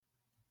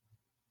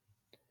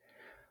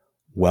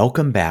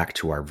Welcome back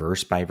to our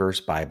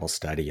verse-by-verse Bible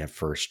study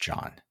of 1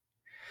 John.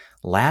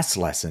 Last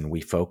lesson,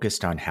 we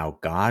focused on how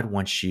God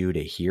wants you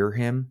to hear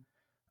Him,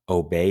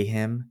 obey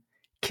Him,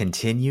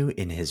 continue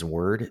in His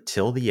Word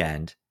till the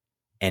end,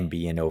 and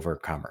be an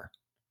overcomer.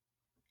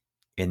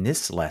 In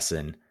this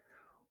lesson,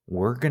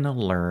 we're going to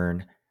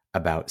learn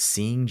about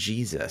seeing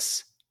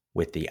Jesus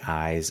with the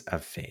eyes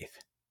of faith.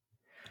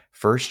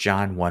 1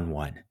 John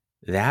 1:1,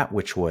 that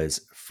which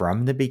was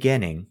from the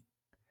beginning,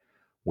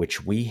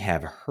 which we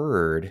have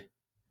heard,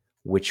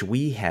 which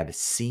we have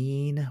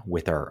seen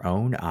with our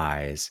own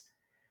eyes,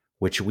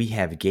 which we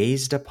have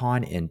gazed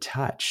upon and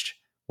touched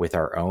with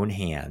our own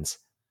hands.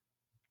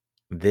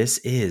 This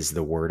is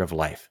the word of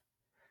life.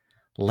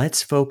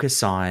 Let's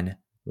focus on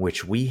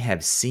which we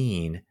have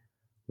seen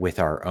with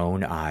our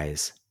own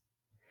eyes.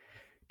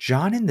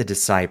 John and the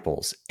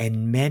disciples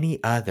and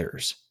many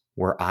others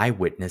were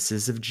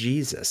eyewitnesses of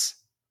Jesus.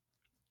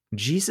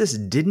 Jesus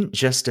didn't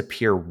just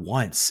appear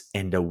once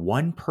and to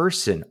one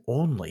person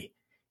only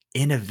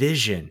in a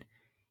vision.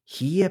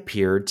 He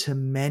appeared to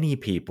many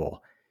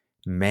people,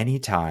 many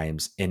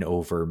times and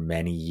over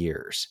many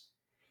years.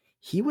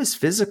 He was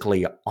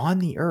physically on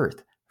the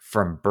earth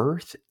from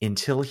birth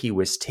until he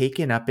was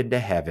taken up into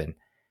heaven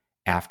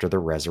after the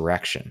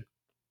resurrection.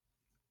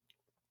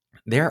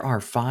 There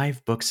are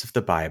 5 books of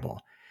the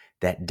Bible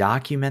that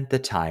document the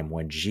time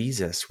when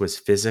Jesus was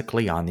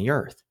physically on the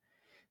earth.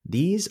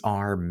 These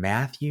are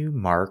Matthew,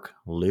 Mark,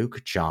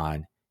 Luke,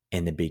 John,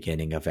 and the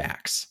beginning of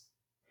Acts.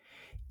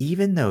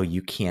 Even though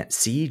you can't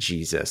see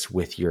Jesus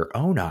with your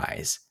own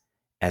eyes,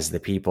 as the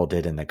people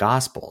did in the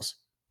Gospels,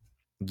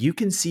 you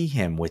can see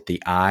him with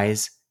the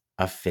eyes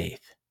of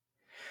faith.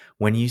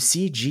 When you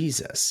see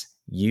Jesus,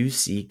 you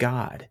see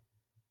God,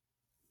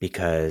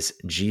 because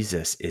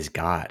Jesus is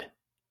God.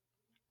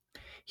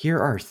 Here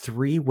are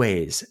 3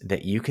 ways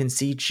that you can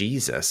see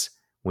Jesus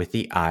with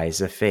the eyes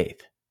of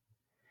faith.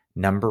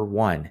 Number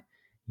 1,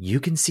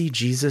 you can see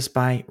Jesus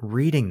by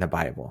reading the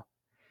Bible.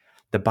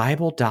 The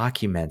Bible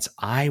documents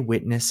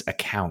eyewitness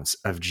accounts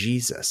of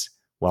Jesus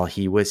while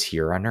he was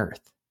here on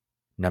earth.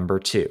 Number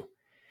 2,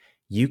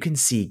 you can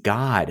see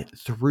God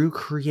through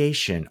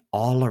creation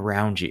all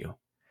around you.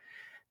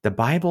 The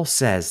Bible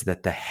says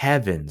that the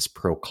heavens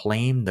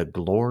proclaim the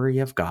glory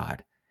of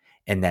God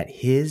and that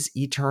his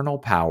eternal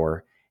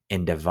power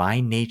and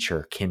divine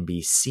nature can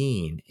be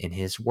seen in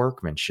his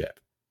workmanship.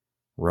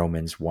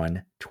 Romans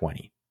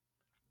 1:20.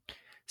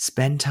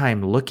 Spend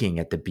time looking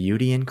at the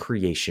beauty in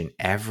creation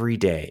every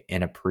day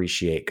and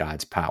appreciate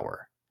God's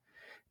power.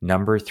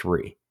 Number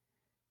 3,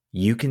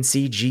 you can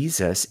see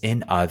Jesus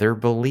in other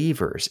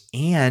believers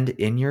and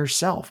in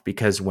yourself,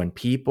 because when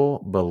people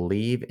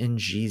believe in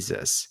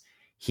Jesus,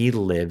 he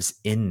lives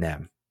in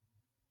them.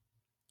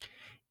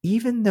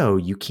 Even though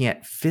you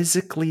can't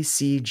physically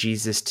see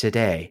Jesus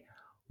today,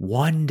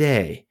 one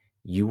day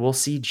you will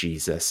see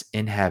Jesus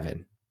in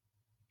heaven.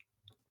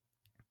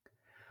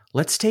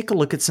 Let's take a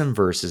look at some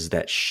verses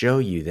that show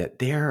you that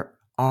there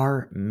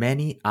are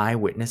many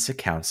eyewitness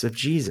accounts of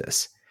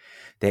Jesus,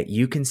 that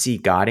you can see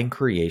God in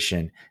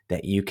creation,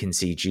 that you can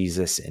see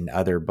Jesus in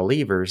other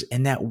believers,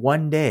 and that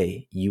one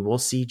day you will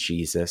see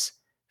Jesus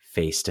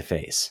face to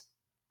face.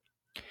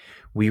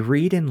 We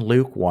read in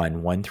Luke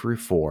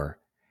 1:1-4,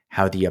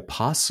 how the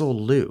Apostle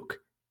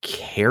Luke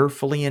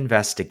carefully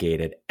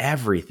investigated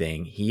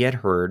everything he had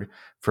heard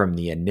from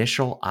the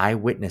initial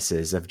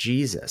eyewitnesses of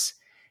Jesus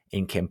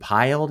and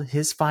compiled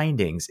his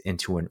findings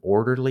into an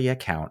orderly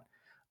account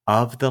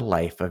of the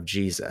life of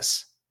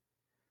Jesus.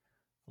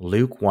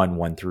 Luke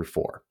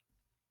 1:1-4.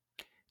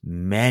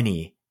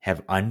 Many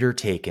have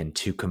undertaken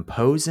to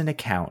compose an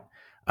account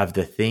of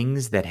the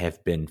things that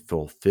have been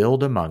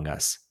fulfilled among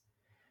us,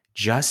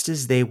 just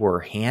as they were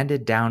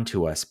handed down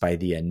to us by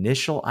the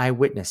initial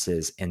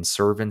eyewitnesses and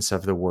servants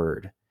of the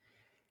word.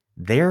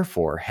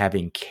 Therefore,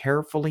 having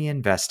carefully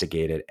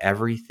investigated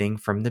everything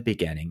from the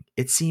beginning,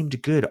 it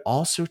seemed good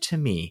also to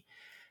me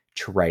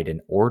to write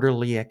an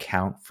orderly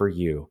account for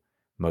you,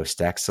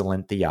 most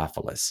excellent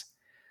Theophilus,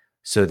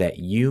 so that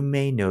you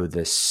may know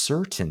the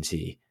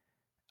certainty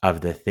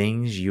of the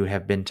things you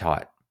have been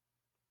taught.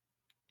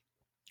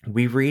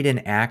 We read in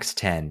Acts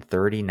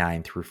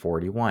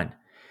 10:39-41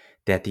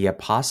 that the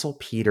Apostle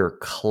Peter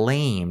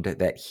claimed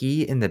that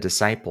he and the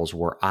disciples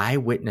were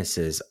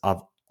eyewitnesses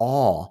of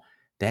all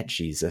that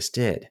Jesus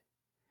did.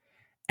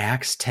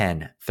 Acts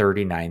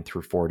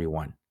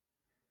 10:39-41.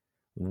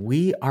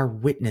 We are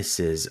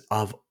witnesses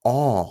of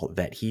all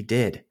that he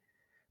did,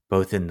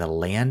 both in the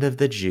land of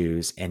the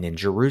Jews and in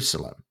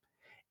Jerusalem.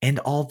 And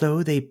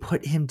although they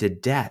put him to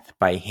death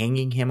by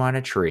hanging him on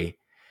a tree,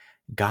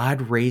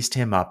 God raised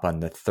him up on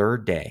the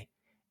 3rd day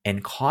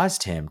and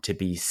caused him to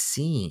be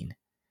seen,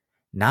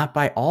 not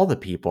by all the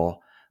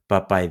people,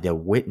 but by the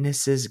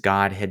witnesses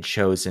God had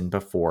chosen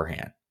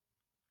beforehand,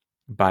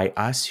 by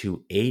us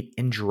who ate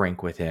and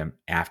drank with him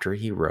after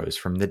he rose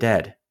from the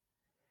dead.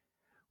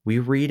 We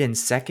read in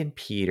 2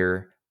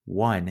 Peter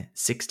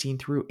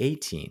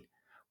 1:16-18,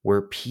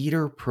 where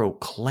Peter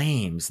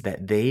proclaims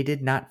that they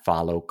did not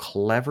follow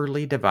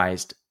cleverly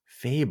devised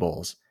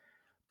fables,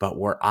 but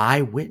were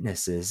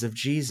eyewitnesses of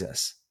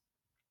Jesus.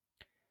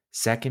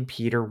 2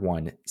 Peter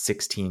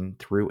 1:16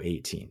 through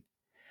 18.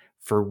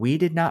 For we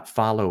did not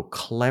follow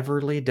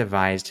cleverly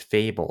devised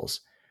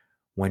fables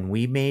when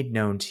we made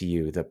known to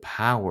you the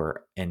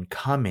power and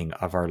coming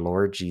of our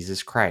Lord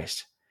Jesus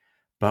Christ,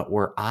 but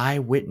were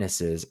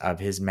eyewitnesses of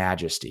his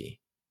majesty.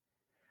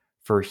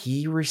 For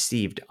he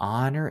received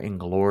honor and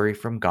glory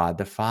from God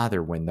the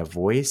Father when the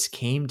voice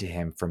came to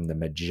him from the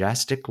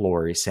majestic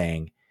glory,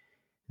 saying,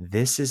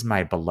 This is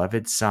my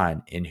beloved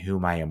Son, in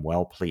whom I am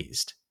well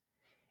pleased.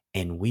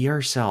 And we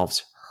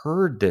ourselves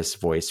heard this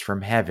voice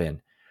from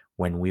heaven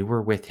when we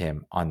were with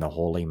him on the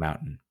holy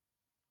mountain.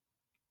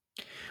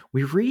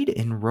 We read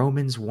in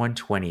Romans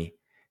 1:20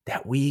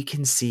 that we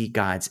can see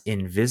God's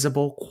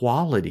invisible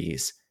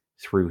qualities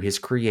through his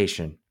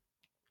creation.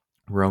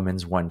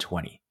 Romans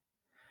 1:20.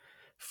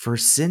 For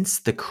since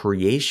the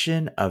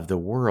creation of the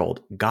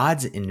world,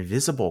 God's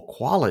invisible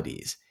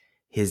qualities,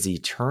 his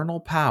eternal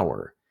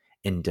power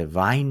and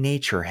divine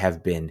nature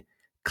have been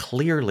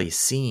clearly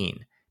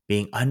seen,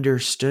 being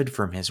understood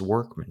from his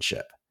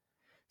workmanship,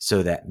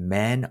 so that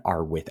men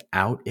are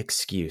without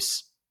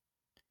excuse.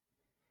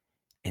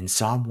 In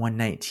Psalm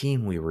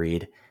 119, we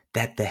read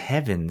that the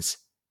heavens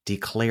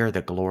declare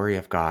the glory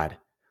of God.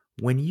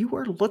 When you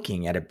are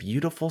looking at a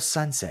beautiful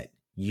sunset,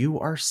 you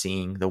are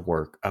seeing the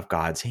work of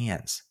God's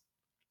hands.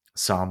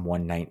 Psalm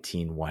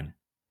 119:1.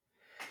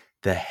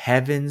 The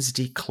heavens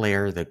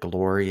declare the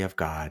glory of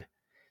God.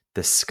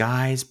 The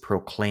skies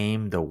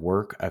proclaim the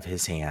work of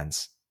his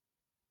hands.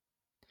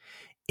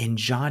 In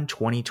John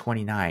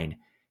 20:29,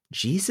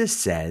 Jesus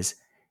says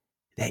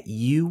that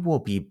you will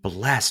be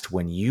blessed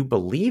when you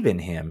believe in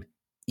him,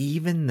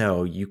 even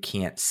though you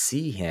can't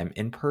see him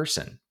in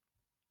person.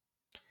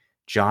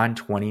 John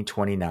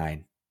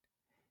 20:29.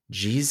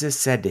 Jesus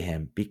said to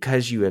him,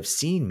 Because you have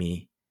seen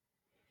me,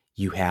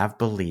 you have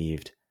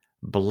believed.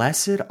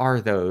 Blessed are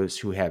those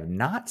who have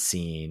not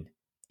seen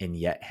and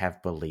yet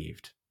have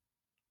believed.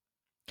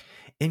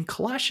 In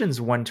Colossians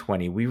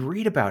 1:20, we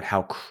read about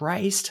how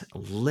Christ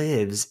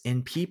lives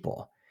in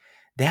people.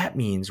 That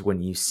means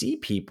when you see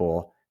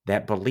people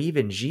that believe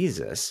in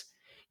Jesus,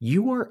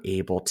 you are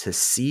able to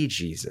see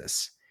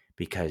Jesus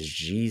because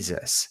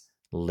Jesus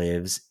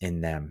lives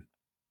in them.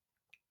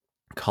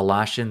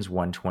 Colossians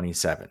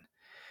 1:27.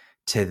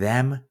 To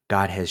them,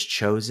 God has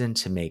chosen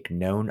to make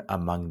known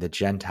among the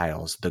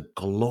Gentiles the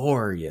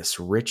glorious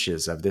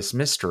riches of this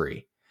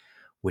mystery,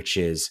 which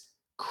is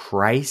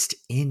Christ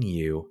in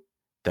you,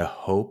 the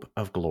hope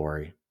of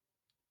glory.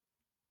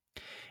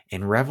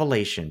 In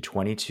Revelation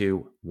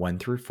 22:1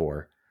 through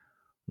 4,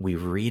 we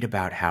read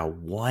about how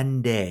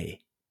one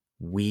day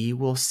we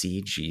will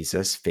see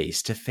Jesus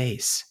face to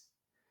face.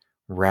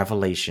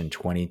 Revelation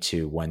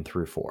 22:1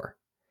 through 4.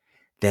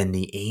 Then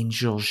the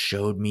angel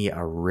showed me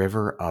a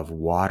river of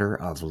water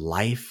of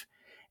life,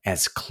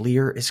 as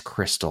clear as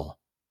crystal,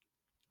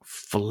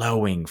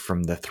 flowing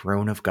from the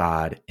throne of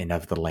God and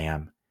of the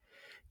Lamb,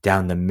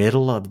 down the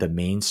middle of the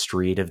main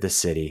street of the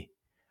city.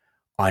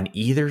 On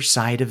either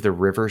side of the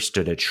river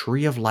stood a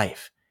tree of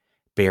life,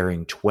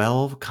 bearing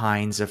 12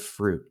 kinds of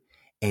fruit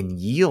and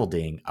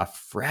yielding a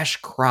fresh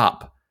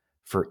crop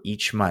for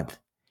each month.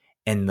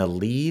 And the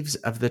leaves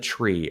of the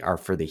tree are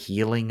for the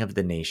healing of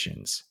the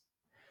nations.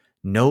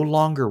 No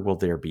longer will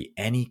there be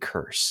any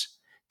curse.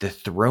 The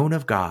throne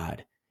of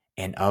God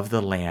and of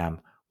the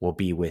Lamb will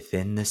be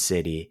within the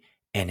city,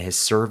 and his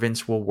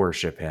servants will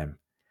worship him.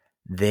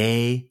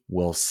 They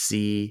will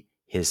see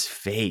his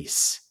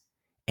face,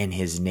 and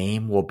his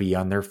name will be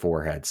on their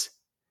foreheads.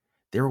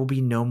 There will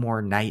be no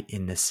more night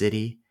in the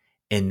city,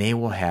 and they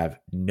will have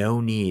no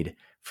need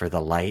for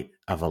the light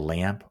of a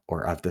lamp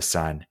or of the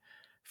sun,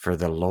 for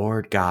the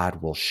Lord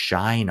God will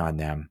shine on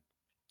them,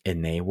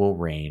 and they will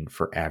reign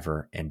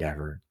forever and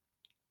ever.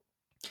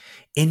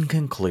 In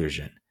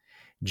conclusion,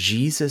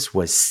 Jesus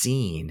was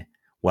seen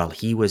while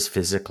he was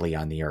physically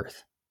on the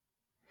earth.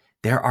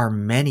 There are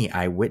many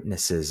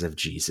eyewitnesses of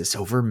Jesus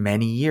over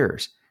many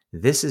years.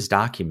 This is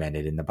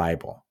documented in the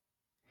Bible.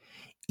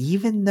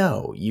 Even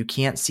though you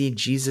can't see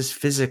Jesus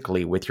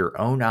physically with your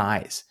own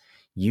eyes,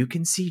 you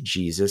can see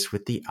Jesus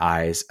with the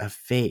eyes of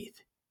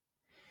faith.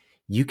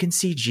 You can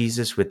see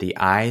Jesus with the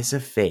eyes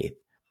of faith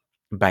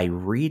by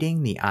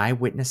reading the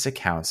eyewitness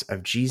accounts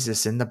of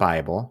Jesus in the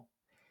Bible,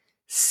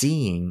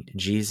 seeing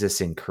Jesus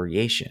in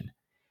creation,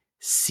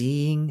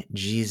 seeing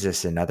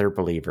Jesus in other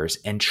believers,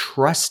 and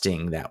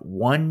trusting that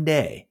one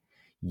day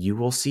you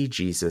will see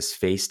Jesus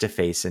face to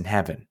face in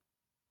heaven.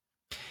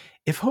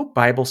 If Hope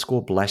Bible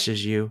School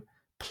blesses you,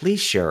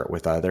 please share it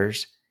with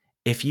others.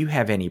 If you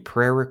have any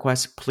prayer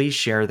requests, please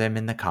share them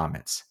in the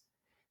comments.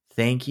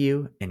 Thank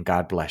you, and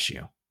God bless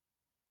you.